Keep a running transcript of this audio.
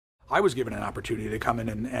I was given an opportunity to come in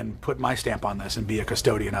and put my stamp on this and be a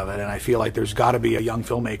custodian of it. And I feel like there's got to be a young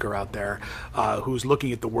filmmaker out there who's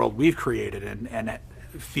looking at the world we've created and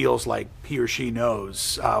feels like he or she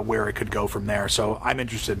knows where it could go from there. So I'm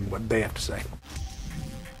interested in what they have to say.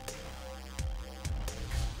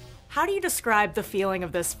 How do you describe the feeling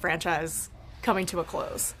of this franchise coming to a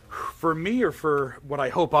close? For me, or for what I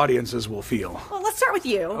hope audiences will feel? Well, let's start with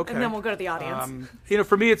you, okay. And then we'll go to the audience.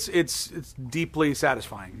 For me, it's deeply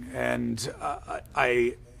satisfying, and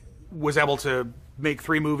I was able to make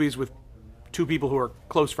 3 movies with 2 people who are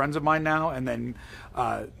close friends of mine now, and then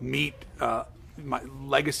meet my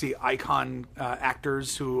legacy icon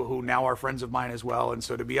actors who now are friends of mine as well. And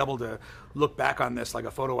so to be able to look back on this like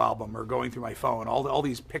a photo album or going through my phone, all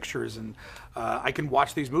these pictures, and I can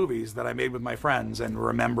watch these movies that I made with my friends and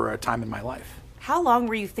remember a time in my life. How long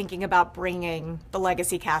were you thinking about bringing the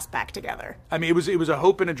legacy cast back together? I mean, it was a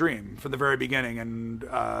hope and a dream from the very beginning, and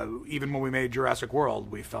even when we made Jurassic World,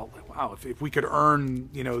 we felt like, wow, if we could earn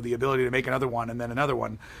the ability to make another one and then another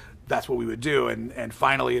one, that's what we would do. And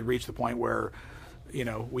finally, it reached the point where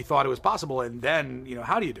we thought it was possible, and then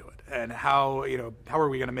how do you do it, and how are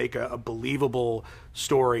we going to make a believable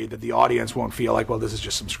story that the audience won't feel like, well, this is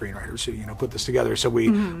just some screenwriters who put this together. So we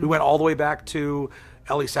went all the way back to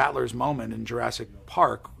Ellie Sattler's moment in Jurassic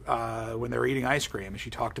Park when they were eating ice cream, and she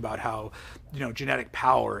talked about how genetic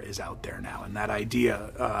power is out there now, and that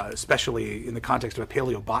idea, especially in the context of a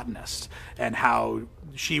paleobotanist, and how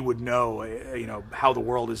she would know how the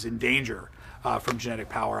world is in danger from genetic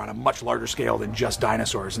power on a much larger scale than just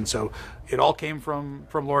dinosaurs. And so it all came from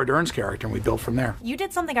Laura Dern's character, and we built from there. You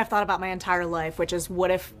did something I've thought about my entire life, which is,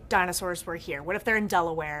 what if dinosaurs were here? What if they're in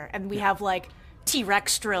Delaware and we have like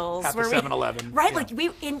T-Rex drills at the 7-Eleven, right? Yeah.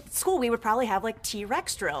 Like in school, we would probably have like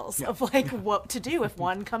T-Rex drills of like what to do if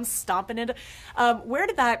one comes stomping into. Where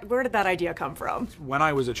did that idea come from? When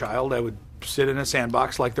I was a child, I would sit in a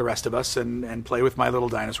sandbox like the rest of us and play with my little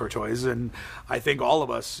dinosaur toys. And I think all of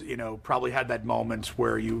us, probably had that moment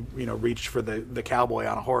where you reached for the cowboy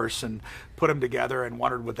on a horse and put them together and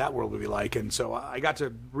wondered what that world would be like. And so I got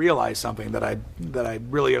to realize something that I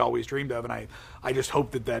really had always dreamed of, and I just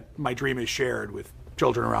hope that my dream is shared with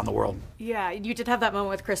children around the world. Yeah, you did have that moment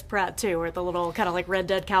with Chris Pratt too, where the little kind of like Red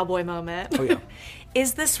Dead cowboy moment. Oh yeah.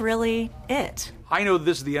 Is this really it? I know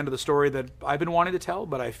this is the end of the story that I've been wanting to tell,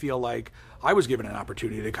 but I feel like I was given an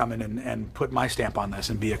opportunity to come in and put my stamp on this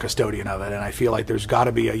and be a custodian of it. And I feel like there's got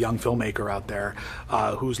to be a young filmmaker out there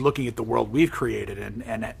who's looking at the world we've created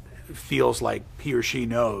and feels like he or she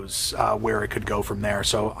knows where it could go from there.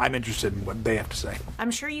 So I'm interested in what they have to say.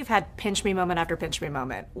 I'm sure you've had pinch me moment after pinch me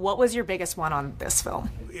moment. What was your biggest one on this film?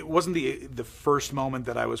 It wasn't the first moment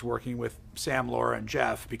that I was working with Sam, Laura, and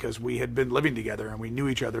Jeff, because we had been living together and we knew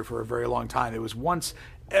each other for a very long time. It was once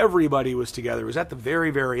everybody was together. It was at the very,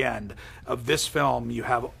 very end of this film. You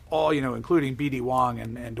have all, including B.D. Wong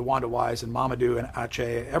and DeWanda Wise and Mamadou and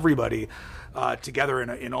Ache, everybody together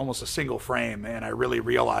in almost a single frame. And I really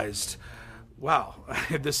realized, wow,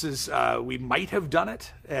 this is, we might have done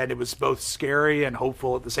it. And it was both scary and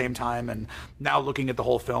hopeful at the same time. And now looking at the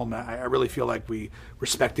whole film, I really feel like we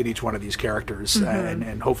respected each one of these characters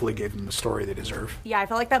and hopefully gave them the story they deserve. Yeah, I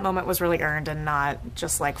felt like that moment was really earned and not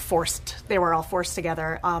just like forced. They were all forced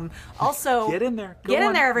together. Also, get in there. Get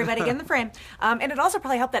in there, everybody. Get in the frame. And it also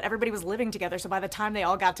probably helped that everybody was living together. So by the time they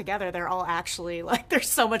all got together, they're all actually like, there's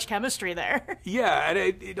so much chemistry there. Yeah, and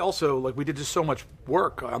it also, like, we did just so much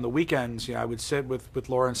work on the weekends. I would sit with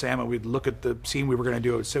Laura and Sam and we'd look at the scene we were going to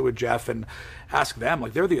do. I would sit with Jeff and ask them,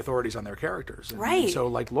 like, they're the authorities on their characters. Right. And so,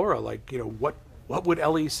 like, Laura, like, what would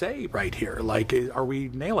Ellie say right here? Like, are we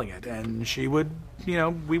nailing it? And she would,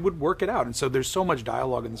 we would work it out. And so there's so much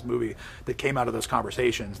dialogue in this movie that came out of those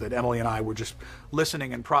conversations that Emily and I were just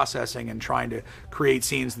listening and processing and trying to create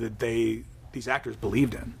scenes that these actors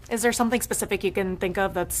believed in. Is there something specific you can think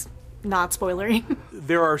of that's not spoilery?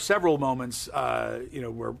 There are several moments,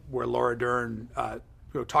 where Laura Dern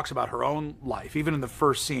talks about her own life, even in the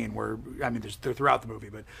first scene where, I mean, they're throughout the movie,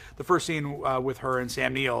 but the first scene with her and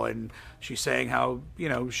Sam Neill, and she's saying how,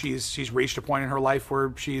 she's reached a point in her life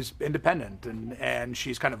where she's independent and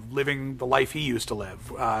she's kind of living the life he used to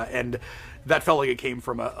live. And that felt like it came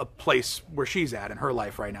from a place where she's at in her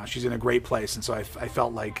life right now. She's in a great place. And so I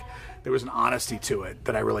felt like there was an honesty to it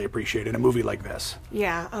that I really appreciate in a movie like this.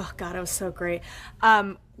 Yeah. Oh God, it was so great.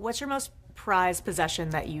 What's your most prized possession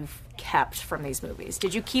that you've kept from these movies?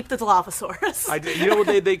 Did you keep the Dilophosaurus? I did. You know,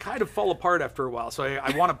 they kind of fall apart after a while, so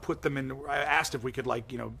I want to put them in. I asked if we could,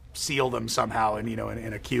 like, you know, seal them somehow in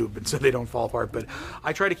a cube, and so they don't fall apart. But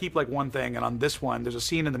I try to keep like one thing, and on this one, there's a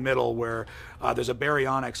scene in the middle where there's a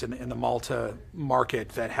baryonyx in the Malta market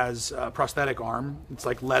that has a prosthetic arm. It's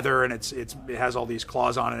like leather, and it has all these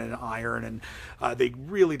claws on it and iron, and they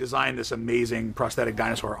really designed this amazing prosthetic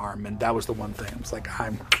dinosaur arm, and that was the one thing. It's like,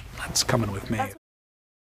 it's coming with me.